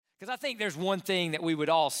Because I think there's one thing that we would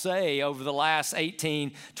all say over the last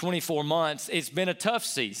 18, 24 months. It's been a tough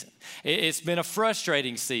season. It's been a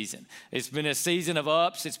frustrating season. It's been a season of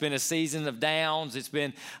ups. It's been a season of downs. It's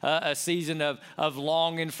been a season of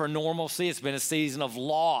longing for normalcy. It's been a season of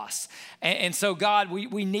loss. And so, God,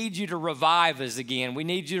 we need you to revive us again. We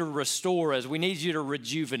need you to restore us. We need you to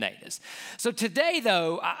rejuvenate us. So today,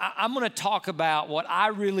 though, I'm going to talk about what I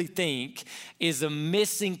really think is a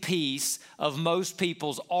missing piece of most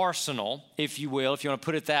people's arsenal, if you will, if you want to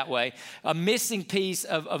put it that way, a missing piece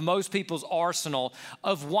of most people's arsenal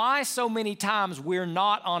of why so many times we're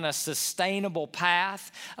not on a sustainable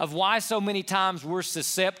path, of why so many times we're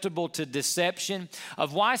susceptible to deception,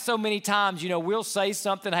 of why so many times, we'll say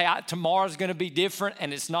something, hey, tomorrow's going to be different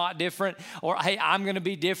and it's not different, or hey, I'm going to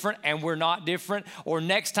be different and we're not different, or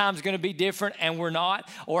next time's going to be different and we're not,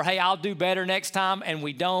 or hey, I'll do better next time and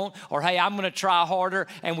we don't, or hey, I'm going to try harder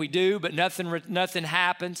and we do, but nothing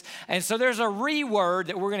happens. And so there's a reword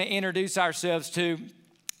that we're going to introduce ourselves to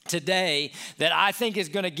today that I think is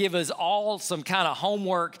going to give us all some kind of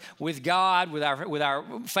homework with God, with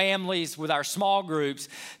our families, with our small groups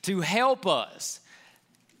to help us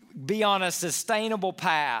be on a sustainable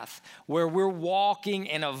path where we're walking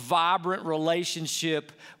in a vibrant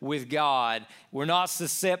relationship with God. We're not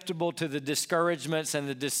susceptible to the discouragements and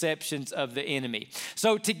the deceptions of the enemy.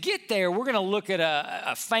 So to get there, we're going to look at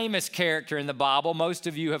a famous character in the Bible. Most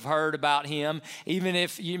of you have heard about him. Even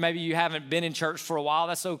if maybe you haven't been in church for a while,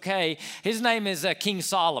 that's okay. His name is King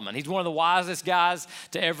Solomon. He's one of the wisest guys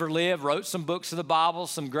to ever live, wrote some books of the Bible,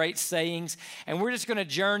 some great sayings. And we're just going to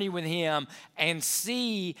journey with him and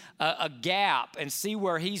see a gap and see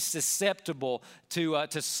where he's susceptible to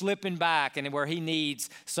slipping back and where he needs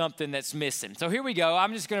something that's missing. So here we go.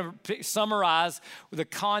 I'm just going to summarize the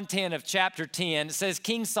content of chapter 10. It says,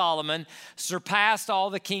 King Solomon surpassed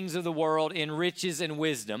all the kings of the world in riches and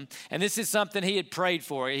wisdom. And this is something he had prayed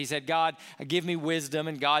for. He said, God, give me wisdom.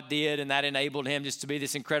 And God did. And that enabled him just to be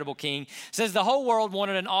this incredible king. It says the whole world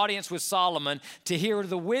wanted an audience with Solomon to hear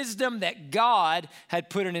the wisdom that God had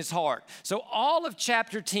put in his heart. So all of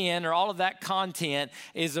chapter 10, or all of that content,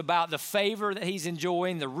 is about the favor that he's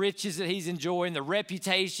enjoying, the riches that he's enjoying, the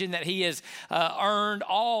reputation that he has earned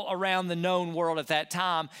all around the known world at that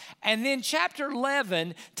time. And then chapter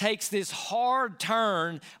 11 takes this hard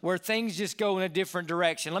turn where things just go in a different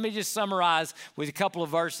direction. Let me just summarize with a couple of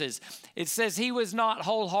verses. It says he was not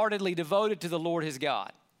wholeheartedly devoted to the Lord his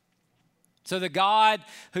God. So the God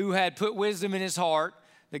who had put wisdom in his heart,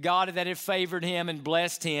 the God that had favored him and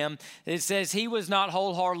blessed him, it says he was not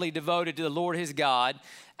wholeheartedly devoted to the Lord his God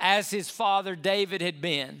as his father David had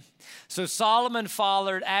been. So Solomon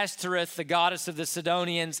followed Ashtoreth, the goddess of the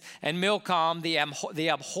Sidonians, and Milcom, the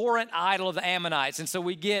abhorrent idol of the Ammonites. And so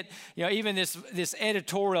we get, even this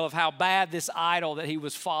editorial of how bad this idol that he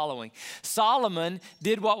was following. Solomon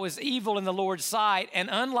did what was evil in the Lord's sight, and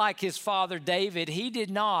unlike his father David, he did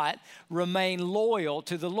not remain loyal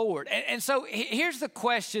to the Lord. And so here's the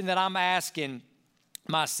question that I'm asking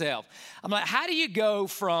myself. I'm like, how do you go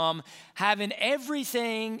from having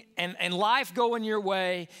everything and life going your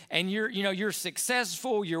way, and you're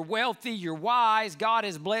successful, you're wealthy, you're wise, God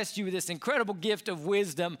has blessed you with this incredible gift of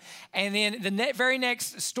wisdom, and then the very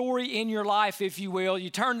next story in your life, if you will, you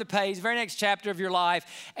turn the page, very next chapter of your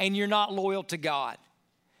life, and you're not loyal to God.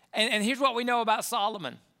 And here's what we know about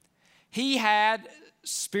Solomon. He had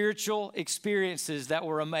spiritual experiences that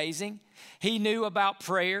were amazing. He knew about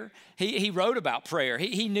prayer. He wrote about prayer.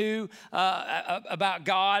 He knew about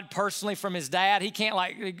God personally from his dad. He can't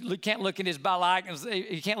look at his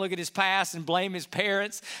he can't look at his past and blame his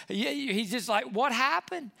parents. He's just like, what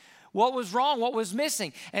happened? What was wrong? What was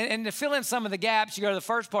missing? And to fill in some of the gaps, you go to the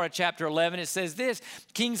first part of chapter 11. It says this: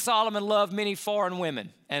 King Solomon loved many foreign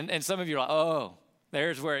women. And some of you are like, oh,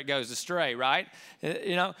 there's where it goes astray, right?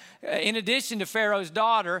 In addition to Pharaoh's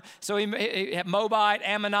daughter, so he had Moabite,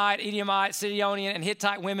 Ammonite, Edomite, Sidonian, and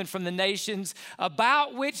Hittite women from the nations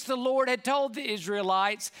about which the Lord had told the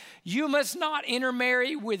Israelites, you must not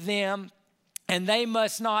intermarry with them, and they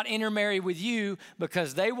must not intermarry with you,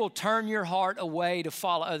 because they will turn your heart away to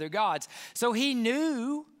follow other gods. So he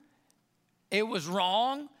knew it was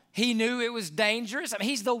wrong. He knew it was dangerous. I mean,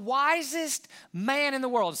 he's the wisest man in the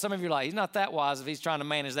world. Some of you are like, he's not that wise if he's trying to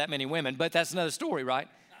manage that many women, but that's another story, right?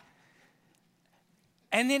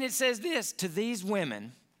 And then it says this: to these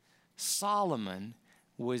women, Solomon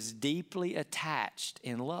was deeply attached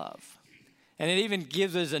in love. And it even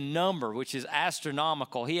gives us a number, which is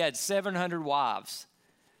astronomical. He had 700 wives.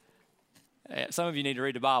 Some of you need to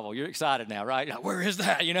read the Bible. You're excited now, right? Where is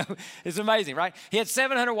that? It's amazing, right? He had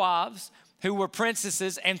 700 wives. who were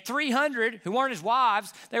princesses and 300 who weren't his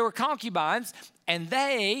wives. They were concubines, and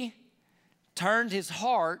they turned his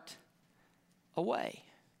heart away.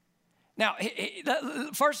 Now,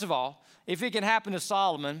 first of all, if it can happen to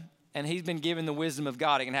Solomon, and he's been given the wisdom of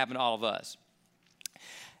God, it can happen to all of us.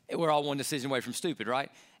 We're all one decision away from stupid,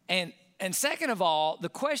 right? And second of all, the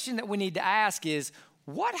question that we need to ask is,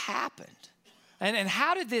 what happened? And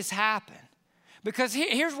how did this happen? Because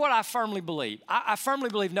here's what I firmly believe. I firmly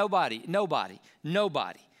believe nobody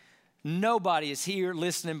is here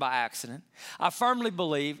listening by accident. I firmly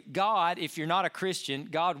believe God, if you're not a Christian,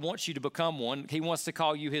 God wants you to become one. He wants to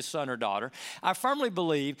call you his son or daughter. I firmly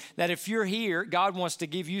believe that if you're here, God wants to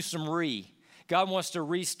give you some God wants to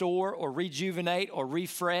restore or rejuvenate or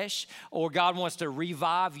refresh, or God wants to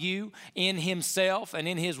revive you in himself and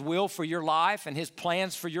in his will for your life and his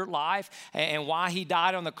plans for your life and why he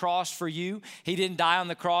died on the cross for you. He didn't die on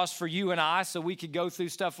the cross for you and I so we could go through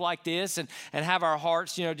stuff like this and have our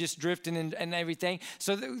hearts, just drifting and everything.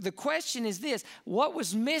 So the question is this: what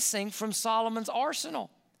was missing from Solomon's arsenal?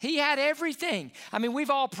 He had everything. I mean, we've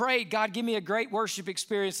all prayed, God, give me a great worship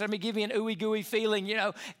experience. Let me give me an ooey gooey feeling.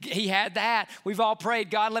 He had that. We've all prayed,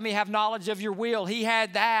 God, let me have knowledge of your will. He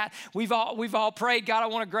had that. We've all prayed, God, I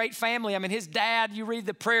want a great family. I mean, his dad, you read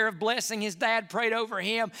the prayer of blessing, his dad prayed over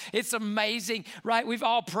him. It's amazing, right? We've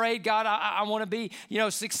all prayed, God, I want to be,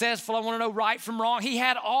 successful. I want to know right from wrong. He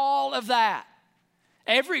had all of that.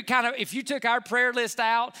 If you took our prayer list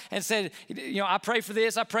out and said, I pray for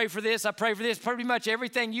this, I pray for this, I pray for this, pretty much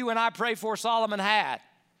everything you and I pray for, Solomon had.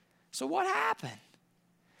 So what happened?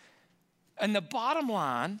 And the bottom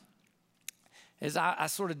line, as I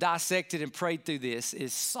sort of dissected and prayed through this,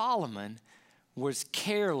 is Solomon was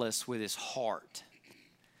careless with his heart.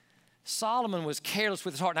 Solomon was careless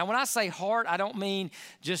with his heart. Now, when I say heart, I don't mean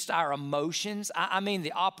just our emotions. I mean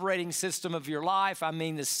the operating system of your life. I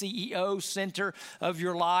mean the CEO center of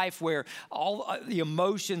your life, where all the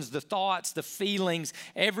emotions, the thoughts, the feelings,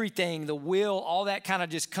 everything, the will, all that kind of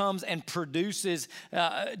just comes and produces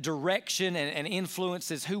direction and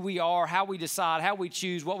influences who we are, how we decide, how we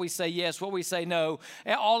choose, what we say yes, what we say no,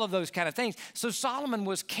 all of those kind of things. So Solomon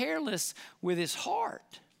was careless with his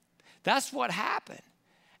heart. That's what happened.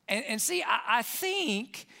 And see, I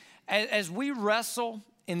think as we wrestle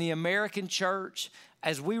in the American church,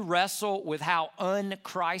 as we wrestle with how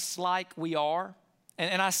un-Christ-like we are,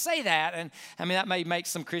 and I say that, and I mean, that may make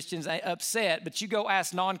some Christians upset, but you go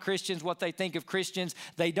ask non-Christians what they think of Christians,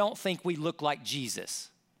 they don't think we look like Jesus.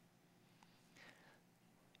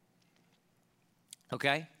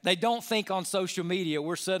 Okay? They don't think on social media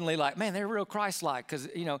we're suddenly like, man, they're real Christ-like. Because,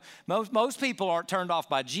 most people aren't turned off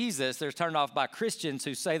by Jesus. They're turned off by Christians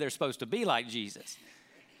who say they're supposed to be like Jesus.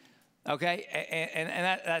 Okay?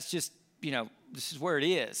 And that's just, this is where it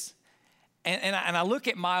is. And I look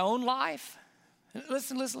at my own life.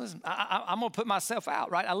 Listen. I'm going to put myself out,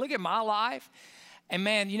 right? I look at my life. And,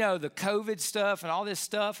 man, the COVID stuff and all this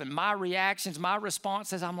stuff and my reactions, my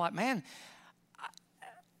responses, I'm like, man,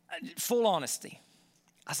 full honesty.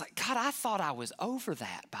 I was like, God, I thought I was over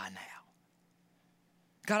that by now.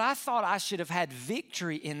 God, I thought I should have had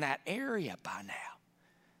victory in that area by now.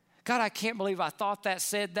 God, I can't believe I thought that,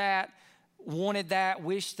 said that, wanted that,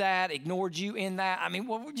 wished that, ignored you in that. I mean,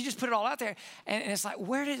 you just put it all out there. And it's like,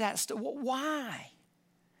 where did that start? Why?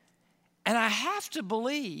 And I have to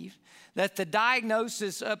believe that the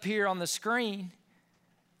diagnosis up here on the screen,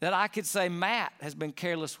 that I could say Matt has been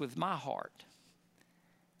careless with my heart.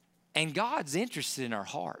 And God's interested in our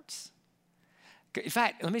hearts. In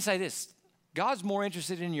fact, let me say this. God's more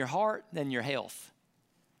interested in your heart than your health,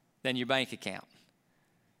 than your bank account.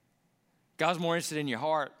 God's more interested in your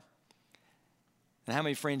heart than how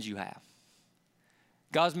many friends you have.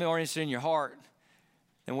 God's more interested in your heart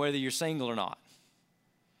than whether you're single or not.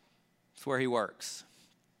 It's where he works.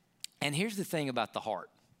 And here's the thing about the heart.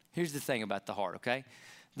 Okay?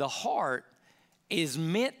 The heart is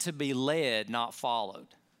meant to be led, not followed.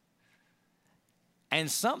 And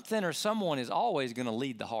something or someone is always going to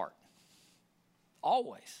lead the heart.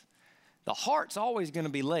 Always. The heart's always going to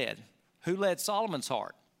be led. Who led Solomon's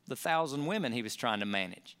heart? The 1,000 women he was trying to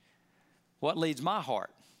manage. What leads my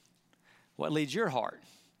heart? What leads your heart?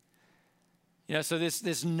 So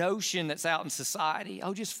this notion that's out in society,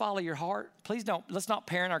 just follow your heart. Please let's not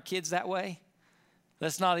parent our kids that way.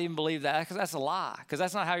 Let's not even believe that, because that's a lie, because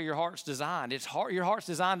that's not how your heart's designed. Your heart's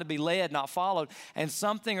designed to be led, not followed, and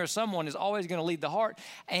something or someone is always going to lead the heart.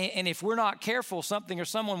 And if we're not careful, something or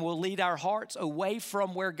someone will lead our hearts away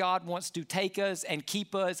from where God wants to take us and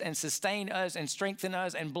keep us and sustain us and strengthen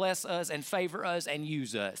us and bless us and favor us and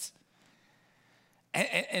use us.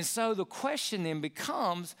 And so the question then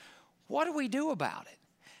becomes, what do we do about it?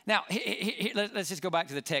 Now, let's just go back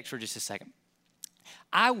to the text for just a second.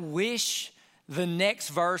 I wish the next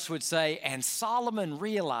verse would say, and Solomon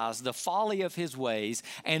realized the folly of his ways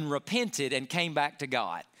and repented and came back to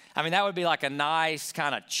God. I mean, that would be like a nice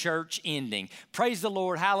kind of church ending. Praise the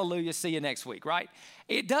Lord, hallelujah, see you next week, right?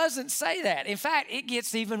 It doesn't say that. In fact, it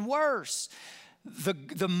gets even worse.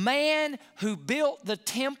 The man who built the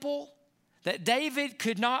temple that David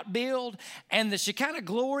could not build, and the Shekinah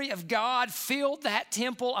glory of God filled that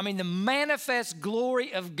temple. I mean, the manifest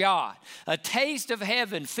glory of God, a taste of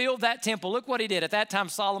heaven filled that temple. Look what he did. At that time,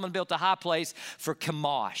 Solomon built a high place for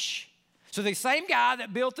Chemosh. So the same guy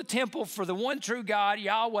that built the temple for the one true God,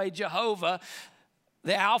 Yahweh, Jehovah,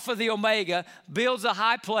 the Alpha, the Omega, builds a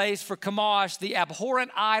high place for Chemosh, the abhorrent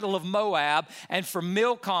idol of Moab, and for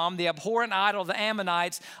Milcom, the abhorrent idol of the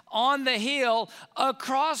Ammonites, on the hill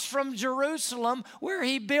across from Jerusalem where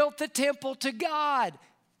he built the temple to God.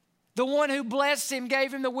 The one who blessed him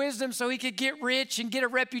gave him the wisdom so he could get rich and get a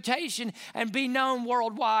reputation and be known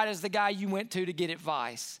worldwide as the guy you went to get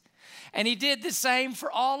advice. And he did the same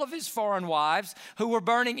for all of his foreign wives who were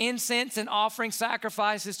burning incense and offering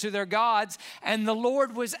sacrifices to their gods. And the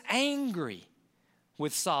Lord was angry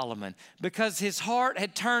with Solomon because his heart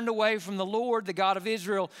had turned away from the Lord, the God of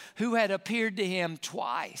Israel, who had appeared to him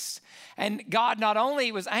twice. And God not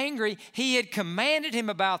only was angry, he had commanded him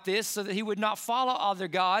about this so that he would not follow other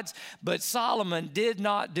gods, but Solomon did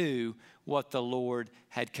not do what the Lord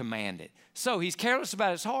had commanded. So he's careless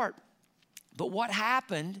about his heart. But what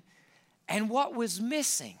happened and what was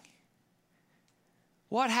missing?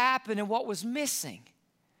 What happened and what was missing?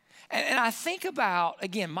 And I think about,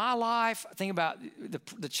 again, my life. I think about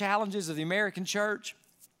the challenges of the American church.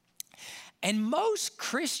 And most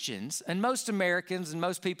Christians and most Americans and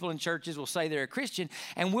most people in churches will say they're a Christian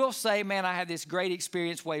and will say, man, I had this great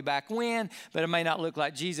experience way back when, but it may not look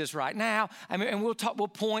like Jesus right now. I mean, and we'll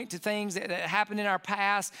point to things that happened in our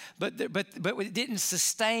past, but it didn't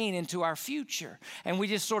sustain into our future. And we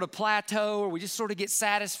just sort of plateau, or we just sort of get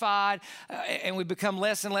satisfied, and we become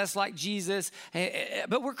less and less like Jesus.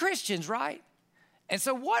 But we're Christians, right? And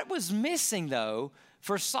so what was missing, though,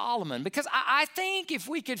 for Solomon? Because I think if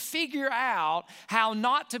we could figure out how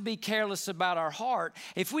not to be careless about our heart,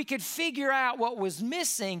 if we could figure out what was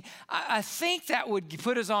missing, I think that would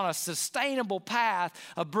put us on a sustainable path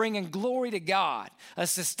of bringing glory to God, a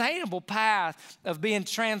sustainable path of being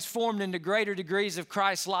transformed into greater degrees of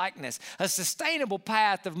Christ likeness, a sustainable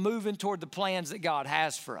path of moving toward the plans that God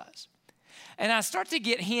has for us. And I start to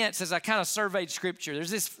get hints as I kind of surveyed Scripture. There's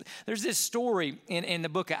this story in the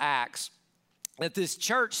book of Acts that this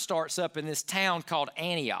church starts up in this town called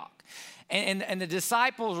Antioch. And the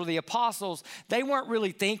disciples or the apostles, they weren't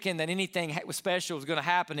really thinking that anything special was going to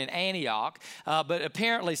happen in Antioch, but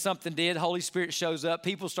apparently something did. The Holy Spirit shows up.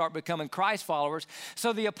 People start becoming Christ followers.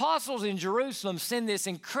 So the apostles in Jerusalem send this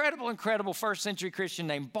incredible first century Christian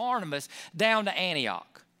named Barnabas down to Antioch.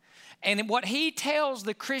 And what he tells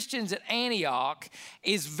the Christians at Antioch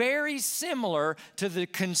is very similar to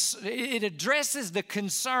it addresses the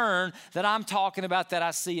concern that I'm talking about that I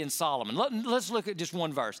see in Solomon. Let's look at just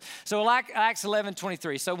one verse. So Acts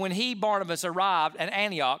 11:23. So when Barnabas, arrived at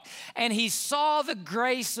Antioch, and he saw the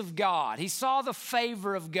grace of God, he saw the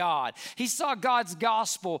favor of God, he saw God's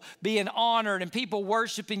gospel being honored and people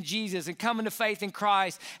worshiping Jesus and coming to faith in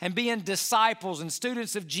Christ and being disciples and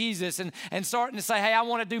students of Jesus and starting to say, hey, I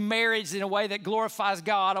want to do marriage in a way that glorifies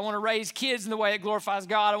God. I want to raise kids in the way that glorifies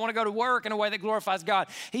God. I want to go to work in a way that glorifies God.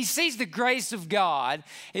 He sees the grace of God.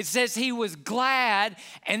 It says he was glad,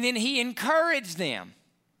 and then he encouraged them,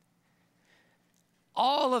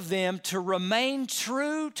 all of them, to remain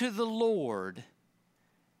true to the Lord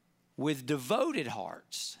with devoted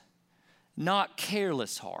hearts, not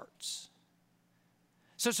careless hearts.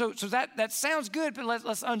 So that sounds good, but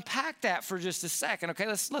let's unpack that for just a second, okay?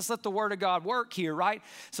 Let's let the Word of God work here, right?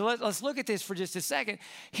 So let's look at this for just a second.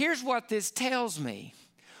 Here's what this tells me.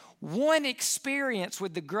 One experience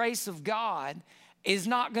with the grace of God is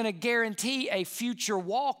not going to guarantee a future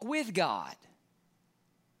walk with God.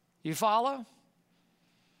 You follow?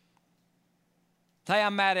 Hey,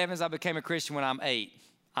 I'm Matt Evans. I became a Christian when I'm 8.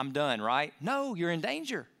 I'm done, right? No, you're in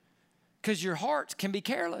danger because your heart can be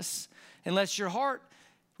careless unless your heart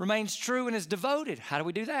remains true and is devoted. How do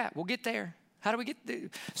we do that? We'll get there. How do we get there?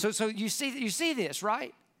 So you see this,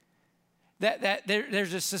 right? That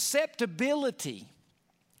there's a susceptibility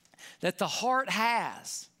that the heart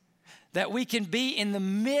has that we can be in the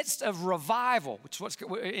midst of revival, which was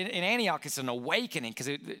in Antioch, it's an awakening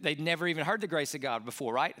because they'd never even heard the grace of God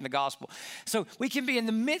before, right, in the gospel. So we can be in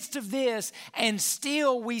the midst of this and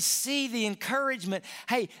still we see the encouragement,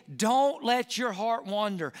 hey, don't let your heart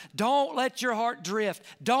wander. Don't let your heart drift.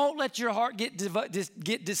 Don't let your heart get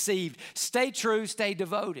deceived. Stay true, stay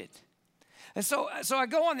devoted. And so I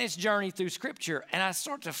go on this journey through Scripture, and I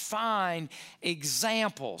start to find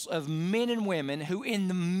examples of men and women who in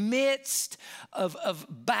the midst of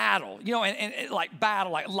battle, and like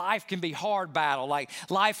battle, like life can be hard battle, like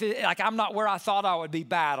life, like I'm not where I thought I would be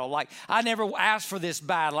battle, like I never asked for this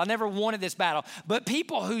battle, I never wanted this battle, but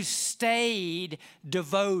people who stayed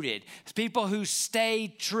devoted, people who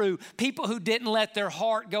stayed true, people who didn't let their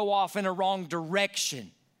heart go off in a wrong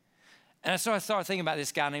direction. And so I started thinking about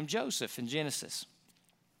this guy named Joseph in Genesis.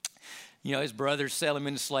 His brothers sell him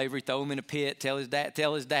into slavery, throw him in a pit, tell his dad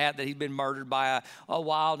that he'd been murdered by a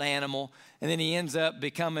wild animal. And then he ends up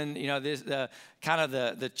becoming,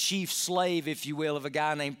 the chief slave, if you will, of a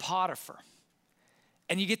guy named Potiphar.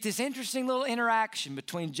 And you get this interesting little interaction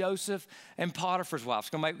between Joseph and Potiphar's wife.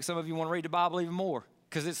 It's going to make some of you want to read the Bible even more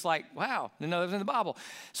because it's like, wow, I didn't know that was in the Bible.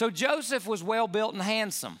 So Joseph was well-built and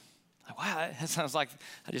handsome. Wow, that sounds like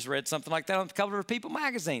I just read something like that on the cover of People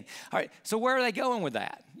magazine. All right, so where are they going with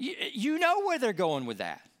that? You know where they're going with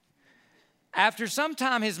that. After some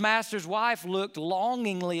time, his master's wife looked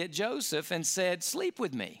longingly at Joseph and said, "Sleep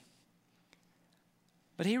with me."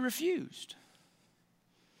 But he refused.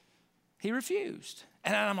 He refused.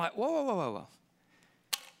 And I'm like, whoa.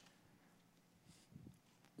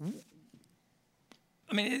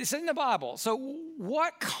 I mean, it's in the Bible. So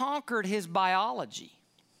what conquered his biology?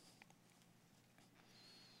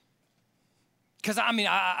 Because,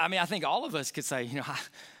 I think all of us could say,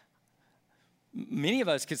 many of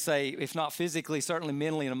us could say, if not physically, certainly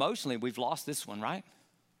mentally and emotionally, we've lost this one, right?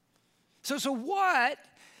 So what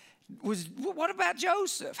about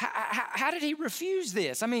Joseph? How did he refuse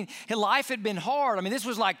this? I mean, his life had been hard. I mean, this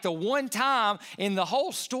was like the one time in the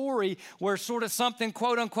whole story where sort of something,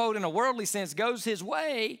 quote unquote, in a worldly sense goes his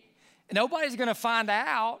way. And nobody's going to find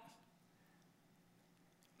out.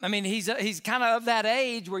 I mean, he's kind of that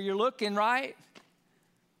age where you're looking, right?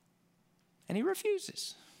 And he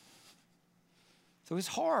refuses. So his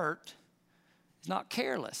heart is not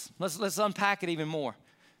careless. Let's unpack it even more.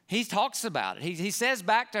 He talks about it. He says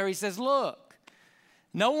back to her, he says, "Look,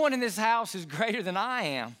 no one in this house is greater than I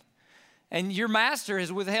am. And your master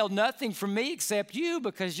has withheld nothing from me except you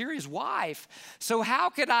because you're his wife. So how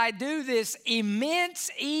could I do this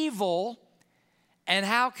immense evil and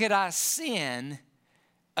how could I sin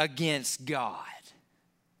against God?"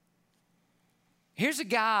 Here's a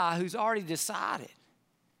guy who's already decided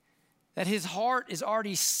that his heart is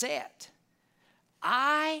already set.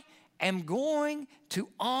 I am going to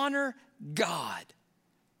honor God.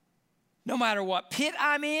 No matter what pit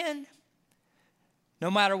I'm in,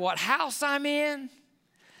 no matter what house I'm in,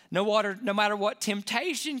 no matter what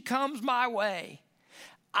temptation comes my way,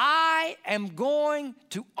 I am going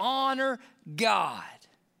to honor God.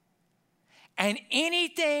 And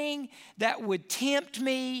anything that would tempt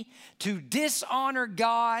me to dishonor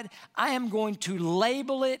God, I am going to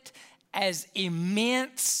label it as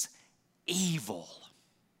immense evil.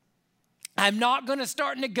 I'm not going to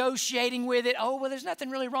start negotiating with it. Oh, well, there's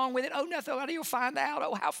nothing really wrong with it. Oh, nothing. You'll find out.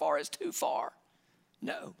 Oh, how far is too far?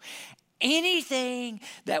 No. Anything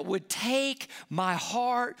that would take my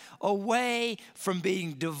heart away from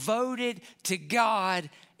being devoted to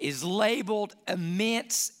God is labeled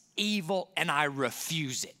immense evil, and I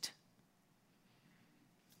refuse it.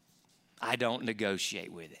 I don't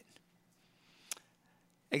negotiate with it.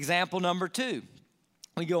 Example number 2.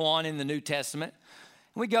 We go on in the New Testament.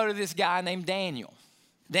 We go to this guy named Daniel.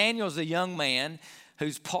 Daniel's a young man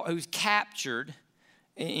who's captured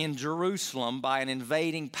in Jerusalem by an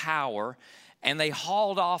invading power, and they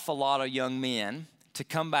hauled off a lot of young men to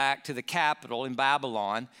come back to the capital in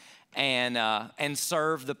Babylon and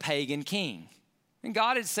serve the pagan king. And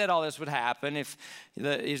God had said all this would happen if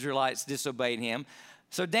the Israelites disobeyed him.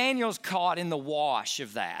 So Daniel's caught in the wash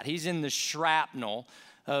of that. He's in the shrapnel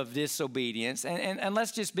of disobedience. And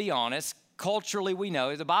let's just be honest. Culturally, we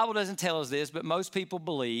know, the Bible doesn't tell us this, but most people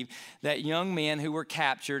believe that young men who were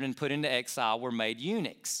captured and put into exile were made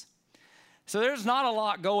eunuchs. So there's not a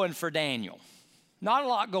lot going for Daniel. Not a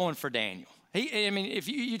lot going for Daniel. If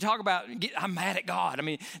you talk about, I'm mad at God.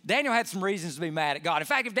 Daniel had some reasons to be mad at God. In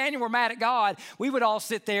fact, if Daniel were mad at God, we would all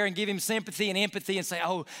sit there and give him sympathy and empathy and say,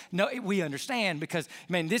 oh, no, we understand because,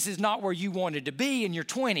 this is not where you wanted to be in your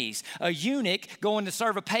 20s. A eunuch going to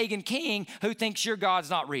serve a pagan king who thinks your God's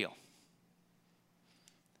not real.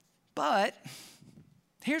 But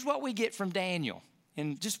Here's what we get from Daniel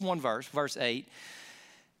in just one verse, verse 8.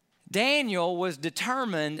 Daniel was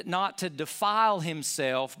determined not to defile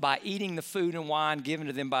himself by eating the food and wine given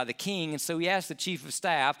to them by the king. And so he asked the chief of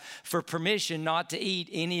staff for permission not to eat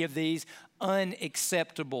any of these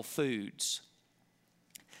unacceptable foods.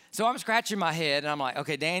 So I'm scratching my head and I'm like,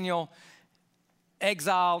 okay, Daniel,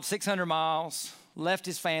 exiled 600 miles, left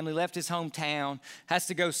his family, left his hometown, has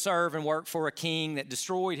to go serve and work for a king that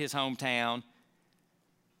destroyed his hometown.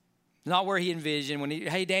 Not where he envisioned.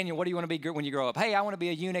 Hey, Daniel, what do you want to be when you grow up? Hey, I want to be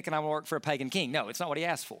a eunuch and I want to work for a pagan king. No, it's not what he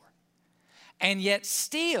asked for. And yet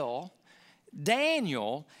still,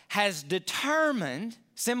 Daniel has determined,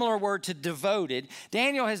 similar word to devoted,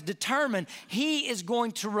 Daniel has determined he is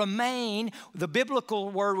going to remain, the biblical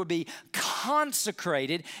word would be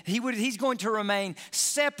consecrated. He's going to remain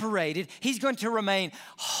separated. He's going to remain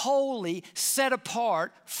holy, set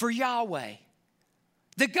apart for Yahweh.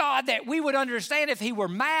 The God that we would understand if he were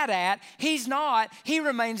mad at, he's not. He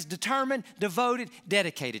remains determined, devoted,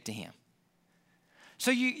 dedicated to him.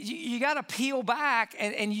 So you got to peel back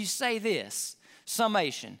and you say this,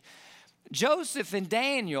 summation. Joseph and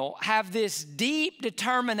Daniel have this deep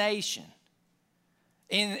determination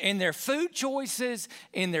in their food choices,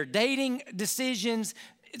 in their dating decisions,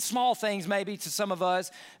 small things maybe to some of us,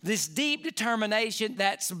 this deep determination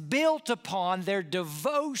that's built upon their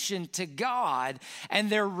devotion to God and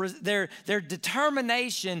their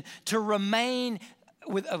determination to remain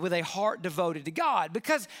with a heart devoted to God.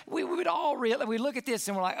 Because we would all we look at this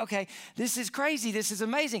and we're like, okay, this is crazy, this is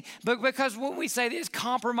amazing. But because when we say this,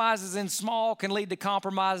 compromises in small can lead to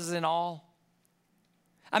compromises in all.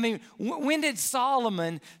 I mean, when did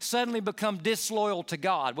Solomon suddenly become disloyal to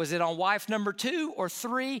God? Was it on wife number 2 or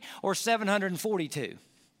 3 or 742?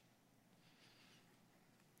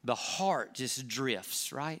 The heart just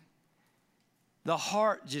drifts, right? The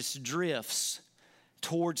heart just drifts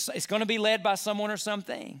towards, it's going to be led by someone or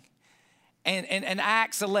something. And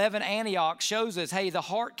Acts 11, Antioch shows us, hey, the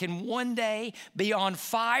heart can one day be on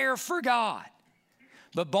fire for God.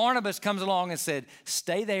 But Barnabas comes along and said,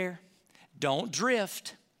 stay there, don't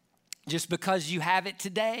drift. Just because you have it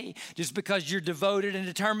today, just because you're devoted and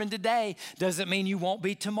determined today, doesn't mean you won't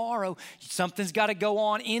be tomorrow. Something's got to go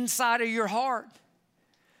on inside of your heart.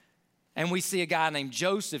 And we see a guy named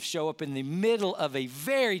Joseph show up in the middle of a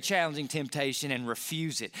very challenging temptation and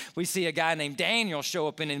refuse it. We see a guy named Daniel show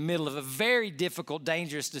up in the middle of a very difficult,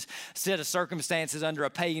 dangerous set of circumstances under a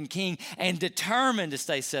pagan king and determined to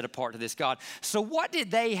stay set apart to this God. So what did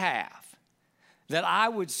they have that I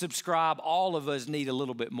would subscribe all of us need a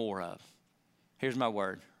little bit more of? Here's my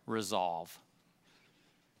word, resolve.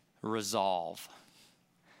 Resolve.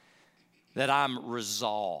 That I'm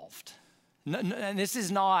resolved. And this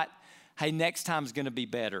is not, hey, next time's going to be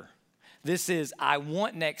better. This is, I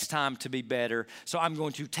want next time to be better, so I'm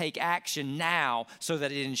going to take action now so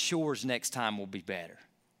that it ensures next time will be better.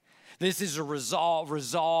 This is a resolve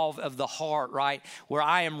of the heart, right? Where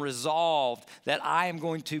I am resolved that I am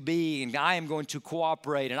going to be and I am going to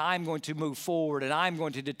cooperate and I'm going to move forward and I'm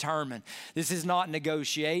going to determine. This is not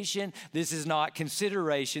negotiation. This is not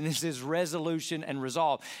consideration. This is resolution and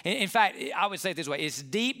resolve. In fact, I would say it this way. It's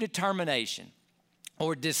deep determination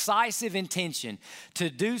or decisive intention to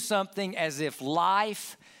do something as if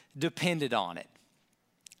life depended on it.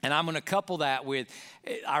 And I'm going to couple that with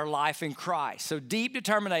our life in Christ. So deep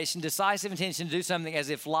determination, decisive intention to do something as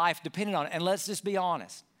if life depended on it. And let's just be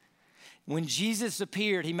honest. When Jesus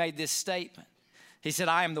appeared, he made this statement. He said,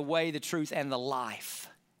 I am the way, the truth, and the life.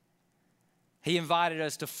 He invited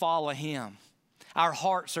us to follow him. Our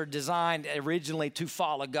hearts are designed originally to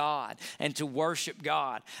follow God and to worship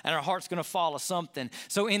God. And our heart's going to follow something.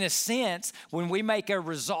 So in a sense, when we make a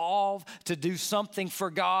resolve to do something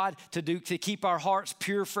for God, to keep our hearts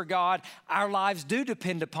pure for God, our lives do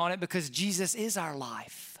depend upon it because Jesus is our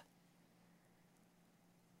life.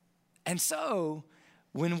 And so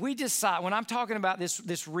when we decide, when I'm talking about this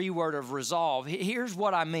reword of resolve, here's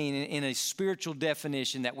what I mean in a spiritual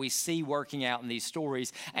definition that we see working out in these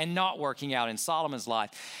stories and not working out in Solomon's life.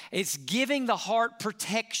 It's giving the heart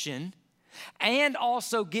protection and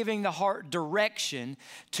also giving the heart direction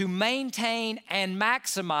to maintain and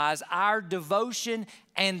maximize our devotion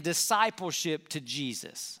and discipleship to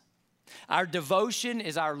Jesus. Our devotion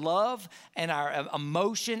is our love and our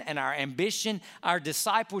emotion and our ambition. Our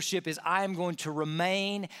discipleship is I am going to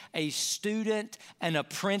remain a student, an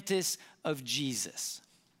apprentice of Jesus.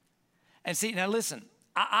 And see, now listen,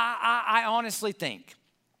 I honestly think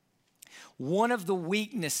one of the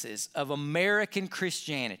weaknesses of American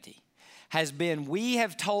Christianity has been we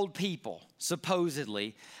have told people,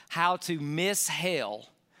 supposedly, how to miss hell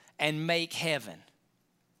and make heaven.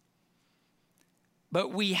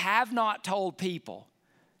 But we have not told people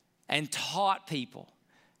and taught people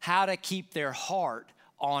how to keep their heart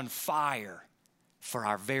on fire for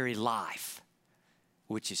our very life,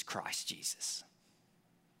 which is Christ Jesus.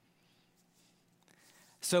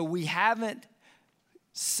 So we haven't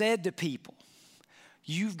said to people,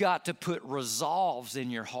 you've got to put resolves in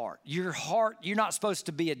your heart. Your heart, you're not supposed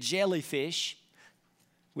to be a jellyfish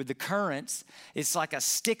with the currents. It's like a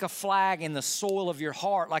stick a flag in the soil of your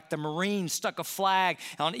heart, like the Marines stuck a flag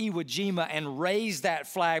on Iwo Jima and raised that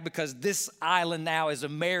flag because this island now is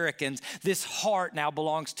Americans. This heart now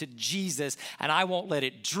belongs to Jesus, and I won't let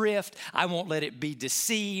it drift. I won't let it be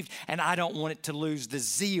deceived, and I don't want it to lose the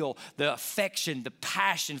zeal, the affection, the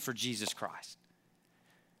passion for Jesus Christ.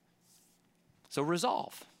 So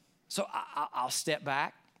resolve. So I'll step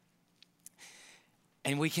back,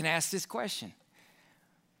 and we can ask this question.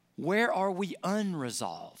 Where are we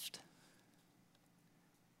unresolved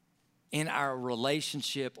in our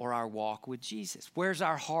relationship or our walk with Jesus? Where's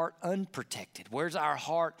our heart unprotected? Where's our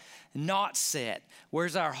heart not set?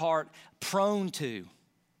 Where's our heart prone to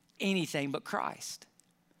anything but Christ?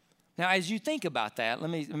 Now, as you think about that,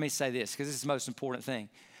 let me say this, because this is the most important thing.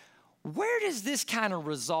 Where does this kind of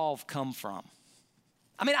resolve come from?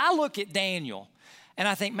 I mean, I look at Daniel, and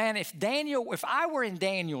I think, man, if I were in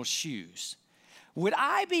Daniel's shoes, would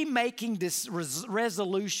I be making this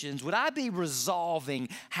resolutions? Would I be resolving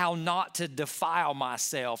how not to defile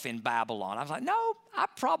myself in Babylon? I was like, no,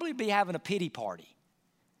 I'd probably be having a pity party.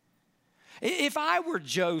 If I were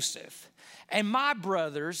Joseph and my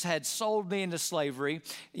brothers had sold me into slavery,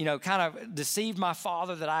 kind of deceived my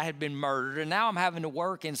father that I had been murdered, and now I'm having to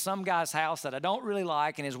work in some guy's house that I don't really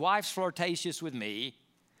like, and his wife's flirtatious with me,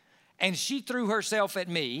 and she threw herself at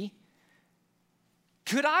me,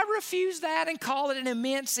 could I refuse that and call it an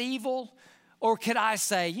immense evil? Or could I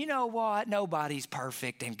say, you know what, nobody's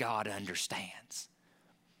perfect and God understands?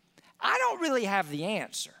 I don't really have the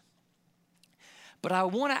answer. But I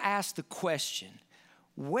want to ask the question,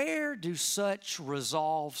 where do such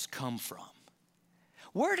resolves come from?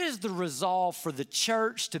 Where does the resolve for the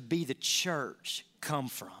church to be the church come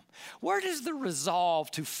from? Where does the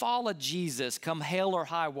resolve to follow Jesus come hell or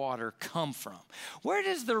high water come from? Where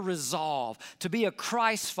does the resolve to be a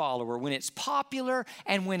Christ follower when it's popular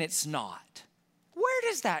and when it's not? Where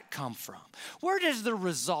does that come from? Where does the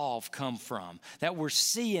resolve come from that we're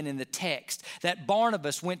seeing in the text that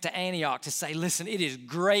Barnabas went to Antioch to say, listen, it is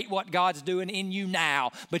great what God's doing in you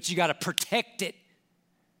now, but you got to protect it.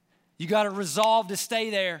 You got to resolve to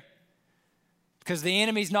stay there because the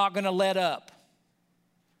enemy's not going to let up.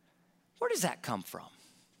 Where does that come from?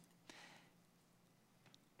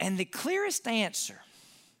 And the clearest answer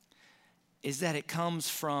is that it comes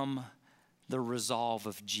from the resolve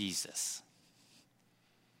of Jesus.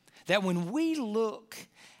 That when we look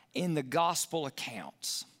in the gospel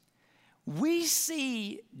accounts, we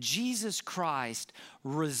see Jesus Christ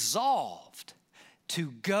resolved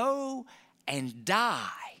to go and die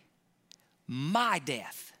my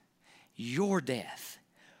death, your death,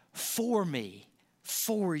 for me,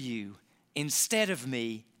 for you, instead of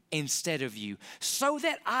me, instead of you, so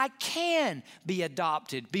that I can be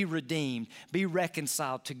adopted, be redeemed, be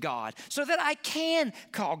reconciled to God, so that I can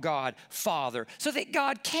call God Father, so that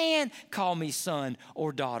God can call me son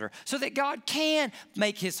or daughter, so that God can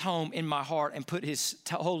make his home in my heart and put his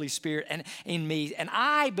Holy Spirit in me, and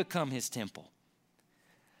I become his temple.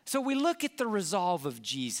 So we look at the resolve of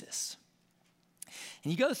Jesus.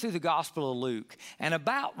 And you go through the Gospel of Luke, and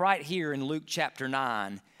about right here in Luke chapter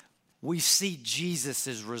 9, we see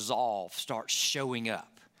Jesus' resolve start showing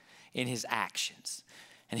up in his actions.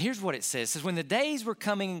 And here's what it says. It says, when the days were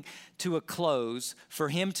coming to a close for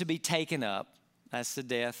him to be taken up, that's the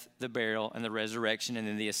death, the burial, and the resurrection, and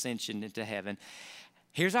then the ascension into heaven.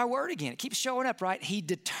 Here's our word again. It keeps showing up, right? He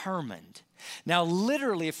determined. Now,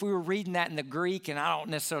 literally, if we were reading that in the Greek, and I don't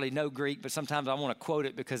necessarily know Greek, but sometimes I want to quote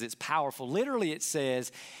it because it's powerful. Literally, it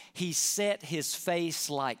says, he set his face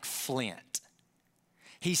like flint.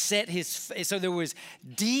 He set so there was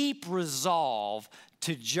deep resolve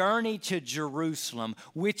to journey to Jerusalem,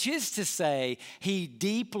 which is to say, he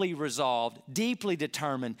deeply resolved, deeply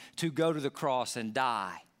determined to go to the cross and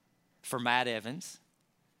die for Matt Evans,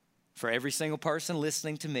 for every single person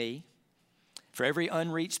listening to me, for every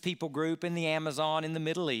unreached people group in the Amazon, in the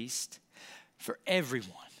Middle East, for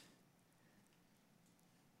everyone.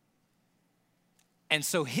 And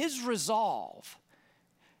so his resolve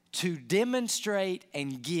to demonstrate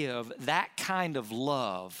and give that kind of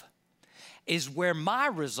love is where my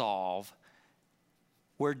resolve,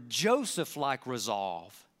 where Joseph-like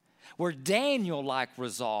resolve, where Daniel-like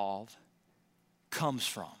resolve comes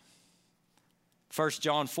from. 1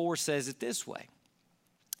 John 4 says it this way.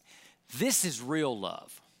 This is real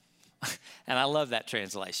love. And I love that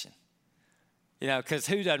translation. You know, because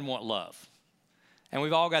who doesn't want love? And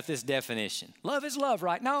we've all got this definition. Love is love,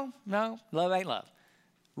 right? No, love ain't love.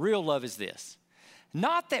 Real love is this.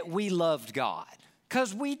 Not that we loved God,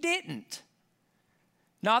 because we didn't.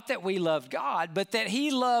 Not that we loved God, but that he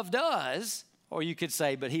loved us, or you could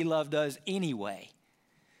say, but he loved us anyway,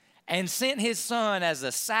 and sent his son as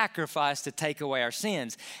a sacrifice to take away our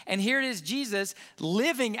sins. And here it is, Jesus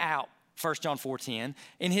living out 1 John 4:10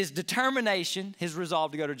 in his determination, his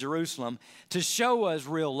resolve to go to Jerusalem, to show us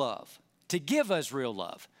real love, to give us real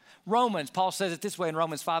love. Paul says it this way in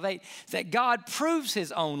Romans 5:8, that God proves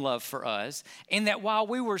his own love for us in that while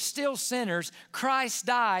we were still sinners, Christ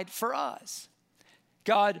died for us.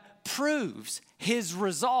 God proves his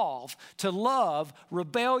resolve to love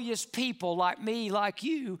rebellious people like me, like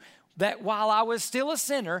you, that while I was still a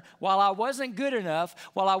sinner, while I wasn't good enough,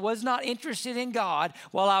 while I was not interested in God,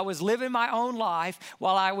 while I was living my own life,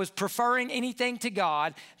 while I was preferring anything to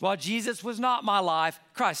God, while Jesus was not my life,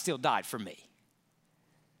 Christ still died for me.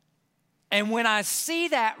 And when I see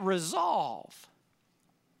that resolve,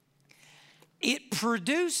 it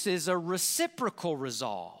produces a reciprocal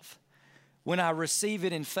resolve when I receive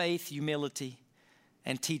it in faith, humility,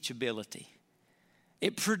 and teachability.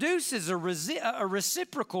 It produces a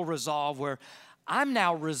reciprocal resolve where I'm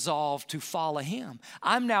now resolved to follow him.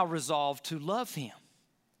 I'm now resolved to love him.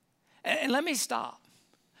 And let me stop.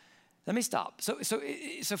 So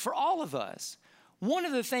for all of us, one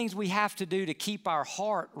of the things we have to do to keep our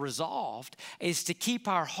heart resolved is to keep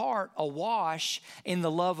our heart awash in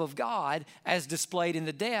the love of God as displayed in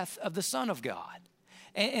the death of the Son of God.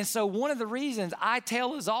 And so one of the reasons I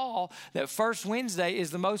tell us all that First Wednesday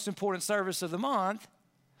is the most important service of the month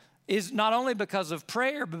is not only because of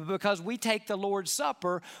prayer, but because we take the Lord's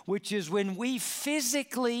Supper, which is when we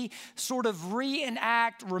physically sort of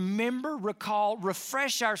reenact, remember, recall,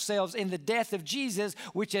 refresh ourselves in the death of Jesus,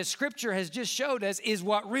 which as Scripture has just showed us is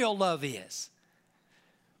what real love is.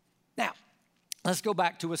 Now, let's go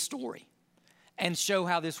back to a story and show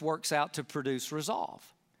how this works out to produce resolve.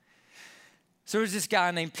 So there's this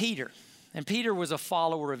guy named Peter, and Peter was a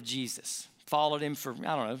follower of Jesus. Followed him for,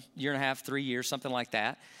 a year and a half, 3 years, something like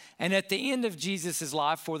that. And at the end of Jesus'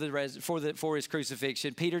 life for his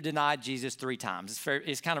crucifixion, Peter denied Jesus 3 times.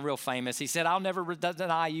 It's kind of real famous. He said, I'll never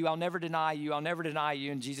deny you, I'll never deny you, I'll never deny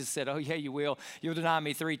you. And Jesus said, oh yeah, you will. You'll deny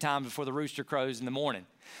me 3 times before the rooster crows in the morning.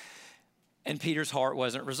 And Peter's heart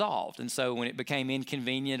wasn't resolved. And so when it became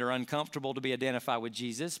inconvenient or uncomfortable to be identified with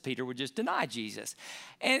Jesus, Peter would just deny Jesus.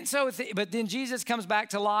 And so, but then Jesus comes back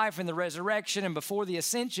to life in the resurrection, and before the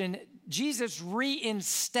ascension, Jesus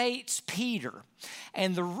reinstates Peter.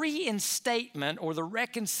 And the reinstatement or the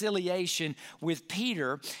reconciliation with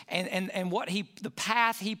Peter and the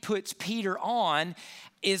path he puts Peter on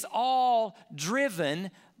is all driven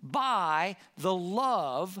by the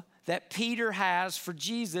love that Peter has for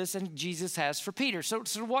Jesus and Jesus has for Peter. So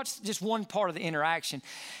watch just one part of the interaction.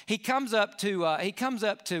 He comes up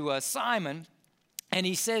to Simon, and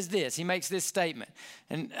he says this. He makes this statement,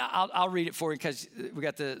 and I'll read it for you because we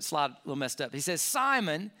got the slide a little messed up. He says,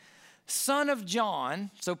 Simon, son of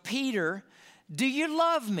John, so Peter, do you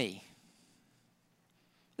love me?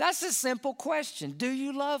 That's a simple question. Do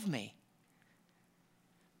you love me?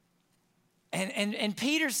 And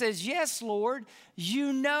Peter says, yes, Lord,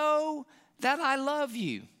 you know that I love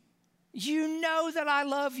you. You know that I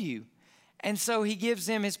love you. And so he gives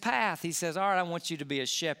him his path. He says, all right, I want you to be a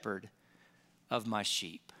shepherd of my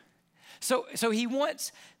sheep. So he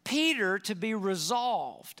wants Peter to be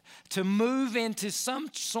resolved to move into some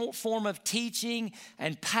form of teaching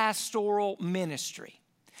and pastoral ministry.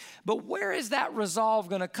 But where is that resolve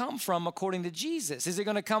going to come from according to Jesus? Is it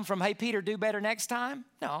going to come from, hey, Peter, do better next time?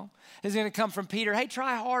 No. Is it going to come from Peter, hey,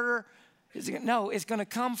 try harder? No, it's going to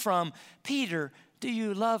come from, Peter, do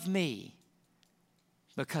you love me?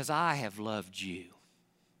 Because I have loved you.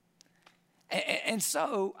 And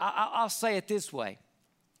so I'll say it this way.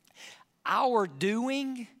 Our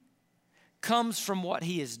doing comes from what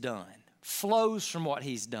he has done, flows from what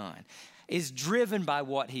he's done, is driven by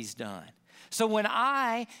what he's done. So when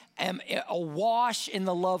I am awash in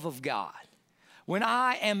the love of God, when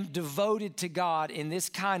I am devoted to God in this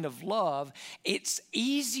kind of love, it's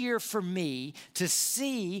easier for me to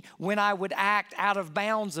see when I would act out of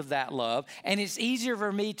bounds of that love. And it's easier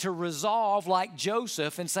for me to resolve like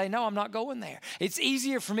Joseph and say, no, I'm not going there. It's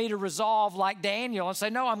easier for me to resolve like Daniel and say,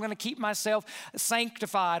 no, I'm going to keep myself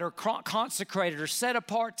sanctified or consecrated or set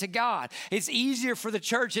apart to God. It's easier for the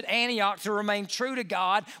church at Antioch to remain true to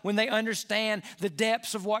God when they understand the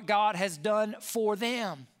depths of what God has done for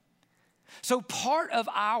them. So part of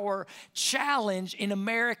our challenge in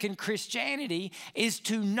American Christianity is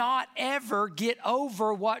to not ever get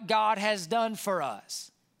over what God has done for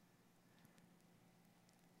us.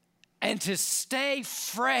 And to stay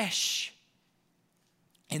fresh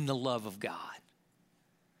in the love of God.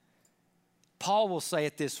 Paul will say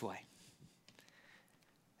it this way.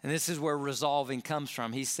 And this is where resolving comes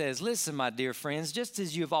from. He says, listen, my dear friends, just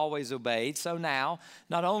as you have always obeyed, so now,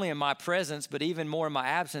 not only in my presence, but even more in my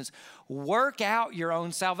absence, work out your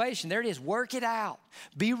own salvation. There it is, work it out.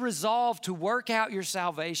 Be resolved to work out your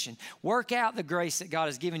salvation. Work out the grace that God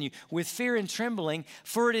has given you with fear and trembling,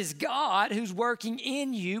 for it is God who's working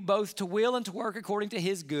in you both to will and to work according to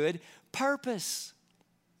his good purpose.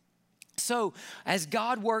 So as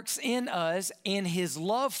God works in us, in his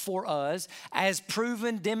love for us, as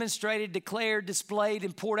proven, demonstrated, declared, displayed,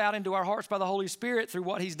 and poured out into our hearts by the Holy Spirit through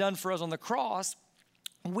what he's done for us on the cross,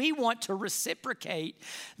 we want to reciprocate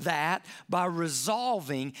that by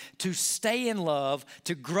resolving to stay in love,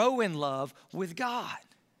 to grow in love with God,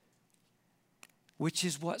 which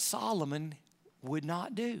is what Solomon would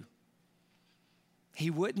not do.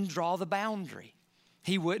 He wouldn't draw the boundary.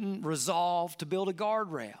 He wouldn't resolve to build a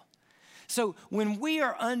guardrail. So when we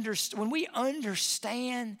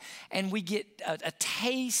understand and we get a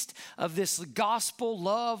taste of this gospel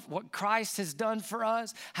love, what Christ has done for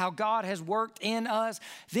us, how God has worked in us,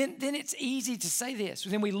 then it's easy to say this.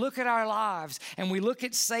 Then we look at our lives and we look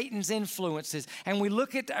at Satan's influences and we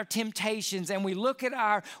look at our temptations and we look at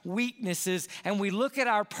our weaknesses and we look at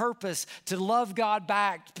our purpose to love God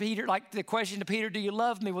back. Peter, like the question to Peter, do you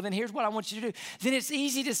love me? Well, then here's what I want you to do. Then it's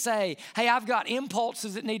easy to say, hey, I've got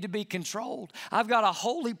impulses that need to be controlled. I've got a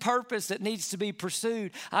holy purpose that needs to be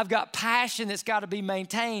pursued. I've got passion that's got to be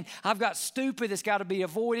maintained. I've got stupid that's got to be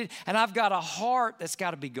avoided. And I've got a heart that's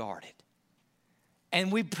got to be guarded.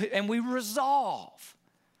 And we resolve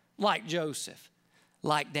like Joseph,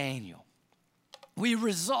 like Daniel. We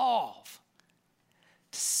resolve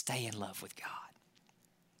to stay in love with God.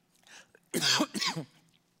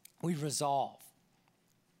 We resolve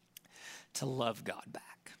to love God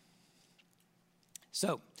back.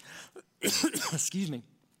 So, excuse me.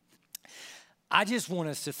 I just want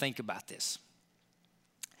us to think about this.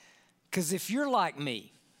 Because if you're like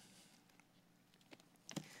me,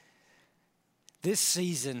 this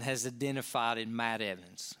season has identified in Matt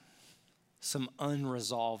Evans some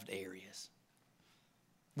unresolved areas,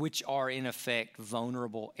 which are in effect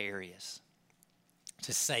vulnerable areas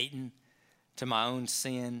to Satan, to my own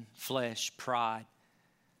sin, flesh, pride,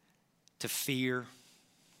 to fear,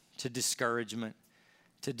 to discouragement,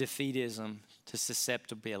 to defeatism, to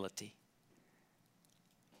susceptibility,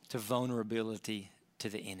 to vulnerability to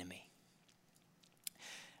the enemy.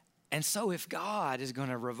 And so if God is going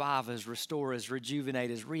to revive us, restore us,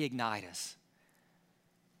 rejuvenate us, reignite us,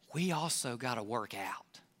 we also got to work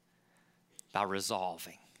out by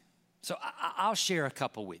resolving. So I'll share a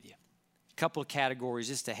couple with you, a couple of categories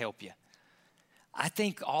just to help you. I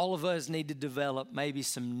think all of us need to develop maybe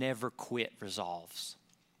some never quit resolves.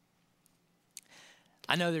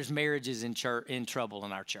 I know there's marriages in trouble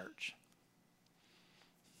in our church.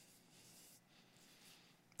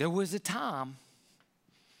 There was a time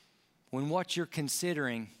when what you're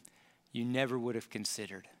considering, you never would have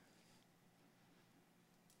considered.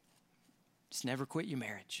 Just never quit your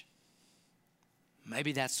marriage.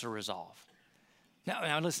 Maybe that's the resolve.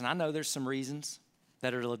 Now listen, I know there's some reasons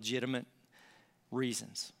that are legitimate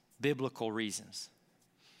reasons, biblical reasons.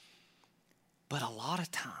 But a lot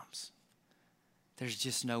of times, there's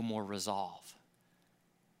just no more resolve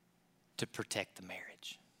to protect the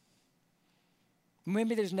marriage.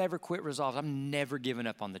 Maybe there's never quit resolve. I'm never giving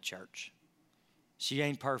up on the church. She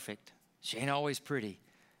ain't perfect. She ain't always pretty,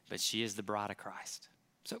 but she is the bride of Christ.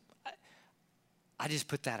 So I just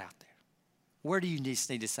put that out there. Where do you just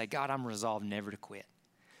need to say, God, I'm resolved never to quit?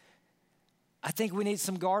 I think we need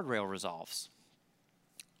some guardrail resolves.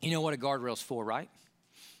 You know what a guardrail's for, right?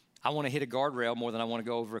 I want to hit a guardrail more than I want to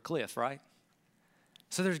go over a cliff, right?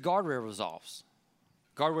 So there's guardrail resolves.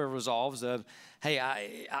 Guardrail resolves of, hey,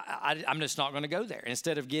 I'm just not going to go there.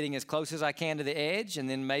 Instead of getting as close as I can to the edge and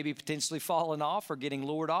then maybe potentially falling off or getting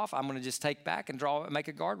lured off, I'm going to just take back and make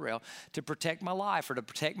a guardrail to protect my life or to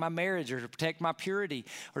protect my marriage or to protect my purity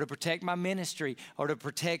or to protect my ministry or to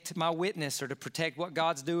protect my witness or to protect what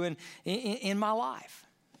God's doing in my life.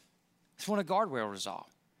 It's one a guardrail resolve.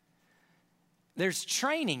 There's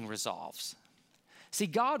training resolves. See,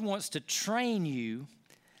 God wants to train you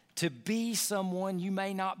to be someone you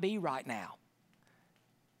may not be right now.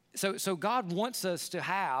 So God wants us to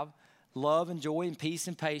have love and joy and peace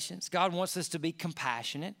and patience. God wants us to be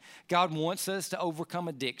compassionate. God wants us to overcome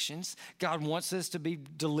addictions. God wants us to be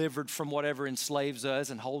delivered from whatever enslaves us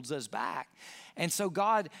and holds us back. And so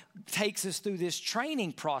God takes us through this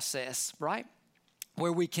training process, right?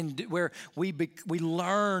 Where we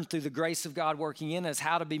learn through the grace of God working in us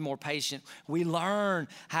how to be more patient. We learn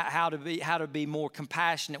how to be more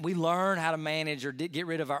compassionate. We learn how to manage or get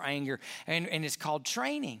rid of our anger, and it's called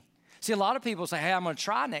training. See, a lot of people say, hey, I'm going to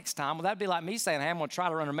try next time. Well, that'd be like me saying, hey, I'm going to try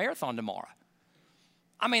to run a marathon tomorrow.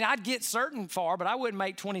 I mean, I'd get certain far, but I wouldn't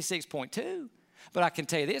make 26.2. But I can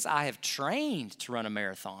tell you this, I have trained to run a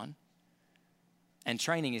marathon, and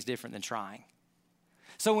training is different than trying.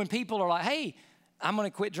 So when people are like, hey, I'm going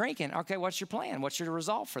to quit drinking. Okay, what's your plan? What's your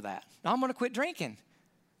resolve for that? No, I'm going to quit drinking.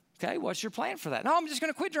 Okay, what's your plan for that? No, I'm just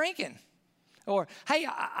going to quit drinking. Or, hey,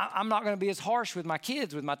 I'm not going to be as harsh with my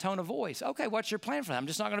kids with my tone of voice. Okay, what's your plan for that? I'm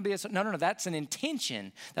just not going to be as... No, that's an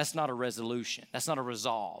intention. That's not a resolution. That's not a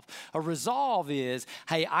resolve. A resolve is,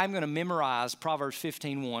 hey, I'm going to memorize Proverbs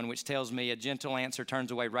 15:1, which tells me a gentle answer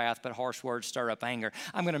turns away wrath, but harsh words stir up anger.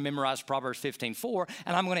 I'm going to memorize Proverbs 15:4,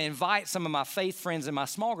 and I'm going to invite some of my faith friends in my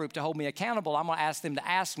small group to hold me accountable. I'm going to ask them to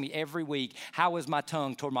ask me every week, how is my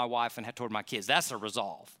tongue toward my wife and toward my kids? That's a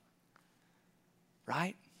resolve,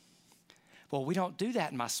 right? Well, we don't do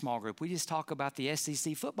that in my small group. We just talk about the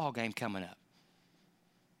SEC football game coming up.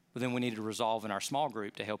 Well, then we need to resolve in our small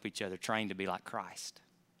group to help each other train to be like Christ,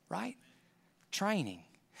 right? Training.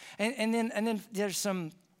 And then there's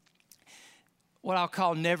some, what I'll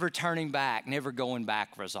call never turning back, never going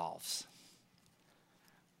back resolves.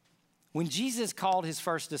 When Jesus called his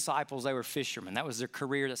first disciples, they were fishermen. That was their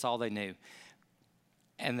career. That's all they knew.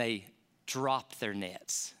 And they dropped their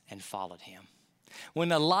nets and followed him.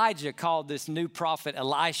 When Elijah called this new prophet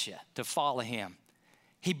Elisha to follow him,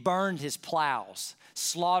 he burned his plows,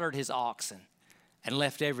 slaughtered his oxen, and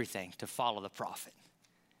left everything to follow the prophet.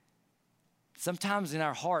 Sometimes in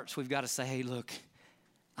our hearts, we've got to say, hey, look,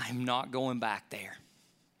 I'm not going back there.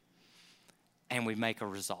 And we make a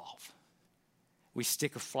resolve. We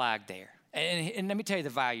stick a flag there. And let me tell you the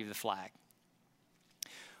value of the flag.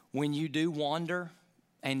 When you do wander,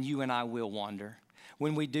 and you and I will wander,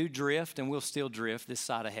 when we do drift, and we'll still drift this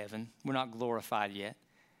side of heaven, we're not glorified yet,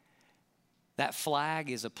 that flag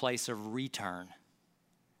is a place of return.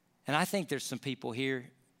 And I think there's some people here,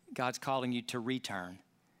 God's calling you to return.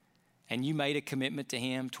 And you made a commitment to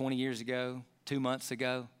him 20 years ago, 2 months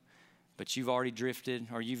ago, but you've already drifted,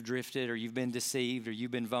 or you've been deceived, or you've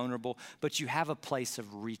been vulnerable, but you have a place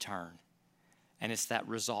of return. And it's that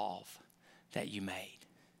resolve that you made.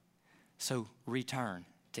 So return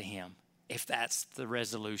to him, if that's the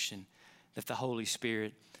resolution that the Holy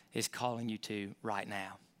Spirit is calling you to right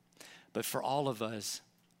now. But for all of us,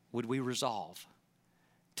 would we resolve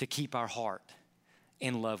to keep our heart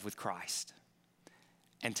in love with Christ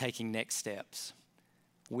and taking next steps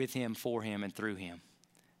with him, for him, and through him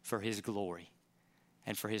for his glory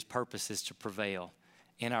and for his purposes to prevail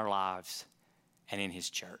in our lives and in his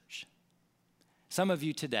church? Some of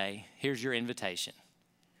you today, here's your invitation.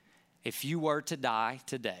 If you were to die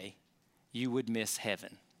today, you would miss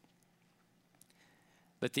heaven.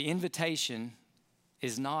 But the invitation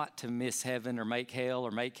is not to miss heaven or make hell,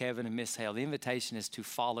 or make heaven and miss hell. The invitation is to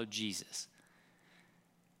follow Jesus.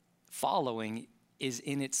 Following is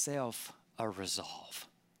in itself a resolve.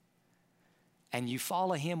 And you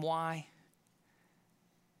follow him, why?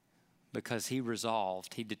 Because he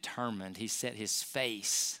resolved, he determined, he set his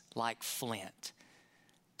face like flint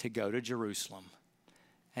to go to Jerusalem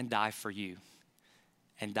and die for you,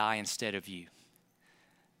 and die instead of you,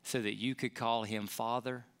 so that you could call him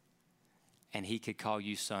Father and he could call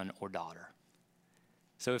you son or daughter.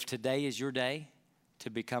 So if today is your day to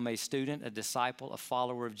become a student, a disciple, a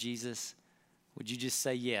follower of Jesus, would you just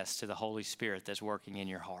say yes to the Holy Spirit that's working in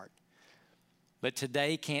your heart? But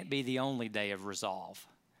today can't be the only day of resolve.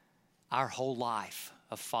 Our whole life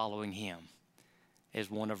of following him is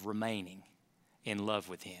one of remaining in love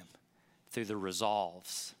with him through the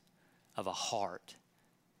resolves of a heart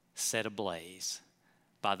set ablaze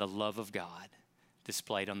by the love of God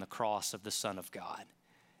displayed on the cross of the Son of God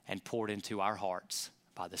and poured into our hearts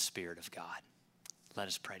by the Spirit of God. Let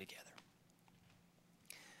us pray together.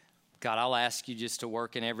 God, I'll ask you just to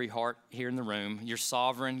work in every heart here in the room. You're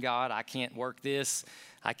sovereign, God. I can't work this.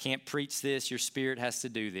 I can't preach this. Your Spirit has to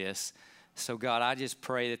do this. So, God, I just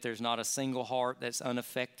pray that there's not a single heart that's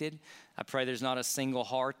unaffected. I pray there's not a single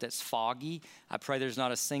heart that's foggy. I pray there's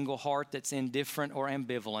not a single heart that's indifferent or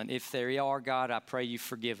ambivalent. If there are, God, I pray you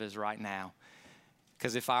forgive us right now.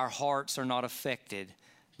 Because if our hearts are not affected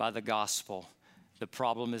by the gospel, the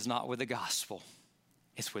problem is not with the gospel,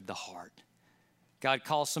 it's with the heart. God,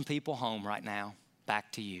 call some people home right now,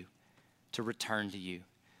 back to you, to return to you.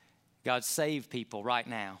 God, save people right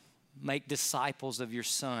now. Make disciples of your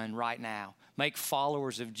Son right now. Make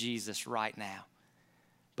followers of Jesus right now.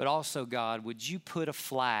 But also, God, would you put a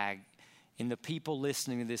flag in the people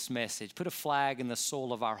listening to this message? Put a flag in the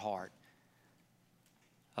soul of our heart.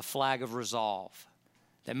 A flag of resolve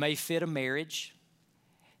that may fit a marriage.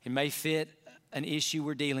 It may fit an issue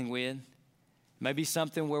we're dealing with. Maybe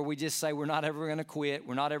something where we just say we're not ever going to quit.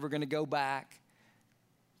 We're not ever going to go back.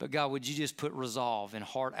 But God, would you just put resolve in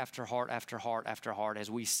heart after heart after heart after heart as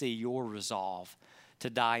we see your resolve to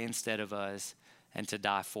die instead of us and to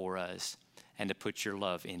die for us and to put your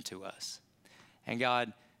love into us. And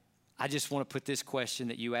God, I just want to put this question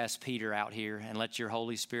that you asked Peter out here and let your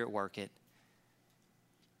Holy Spirit work it.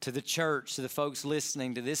 To the church, to the folks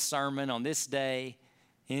listening to this sermon on this day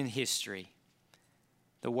in history,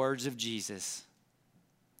 the words of Jesus.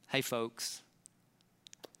 Hey, folks,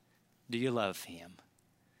 do you love him?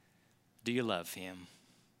 Do you love him?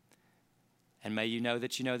 And may you know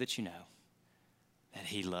that you know that you know that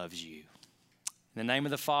he loves you. In the name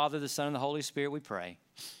of the Father, the Son, and the Holy Spirit, we pray.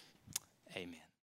 Amen.